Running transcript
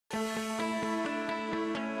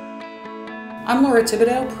I'm Laura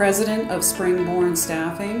Thibodeau, President of Springborn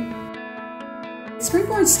Staffing.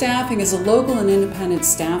 Springborn Staffing is a local and independent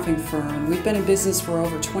staffing firm. We've been in business for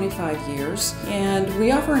over 25 years, and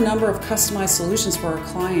we offer a number of customized solutions for our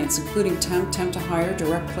clients, including temp to hire,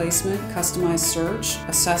 direct placement, customized search,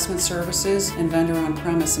 assessment services, and vendor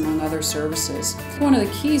on-premise, among other services. One of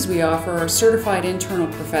the keys we offer are certified internal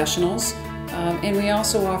professionals, and we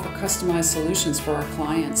also offer customized solutions for our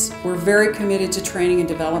clients. We're very committed to training and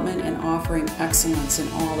development and offering excellence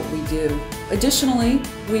in all that we do. Additionally,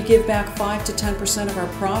 we give back 5 to 10% of our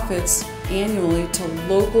profits annually to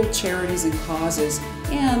local charities and causes,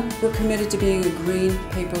 and we're committed to being a green,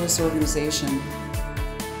 paperless organization.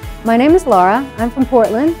 My name is Laura. I'm from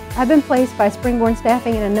Portland. I've been placed by Springborn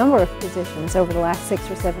Staffing in a number of positions over the last 6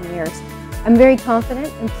 or 7 years. I'm very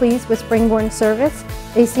confident and pleased with Springborn's service.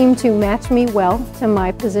 They seem to match me well to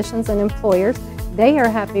my positions and employers. They are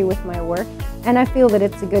happy with my work, and I feel that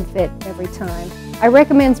it's a good fit every time. I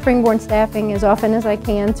recommend Springborn Staffing as often as I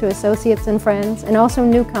can to associates and friends, and also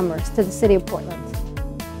newcomers to the City of Portland.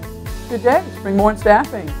 Good day, Springborn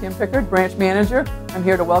Staffing. Kim Pickard, Branch Manager. I'm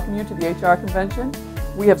here to welcome you to the HR Convention.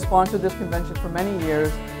 We have sponsored this convention for many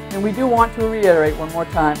years, and we do want to reiterate one more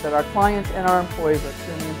time that our clients and our employees are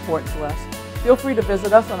extremely important to us. Feel free to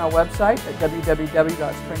visit us on our website at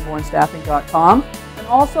www.springbornstaffing.com, and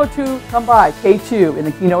also to come by K2 in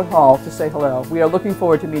the keynote hall to say hello. We are looking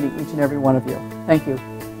forward to meeting each and every one of you. Thank you.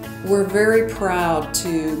 We're very proud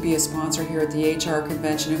to be a sponsor here at the HR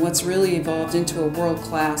Convention, and what's really evolved into a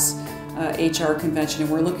world-class HR convention,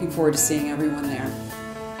 and we're looking forward to seeing everyone there.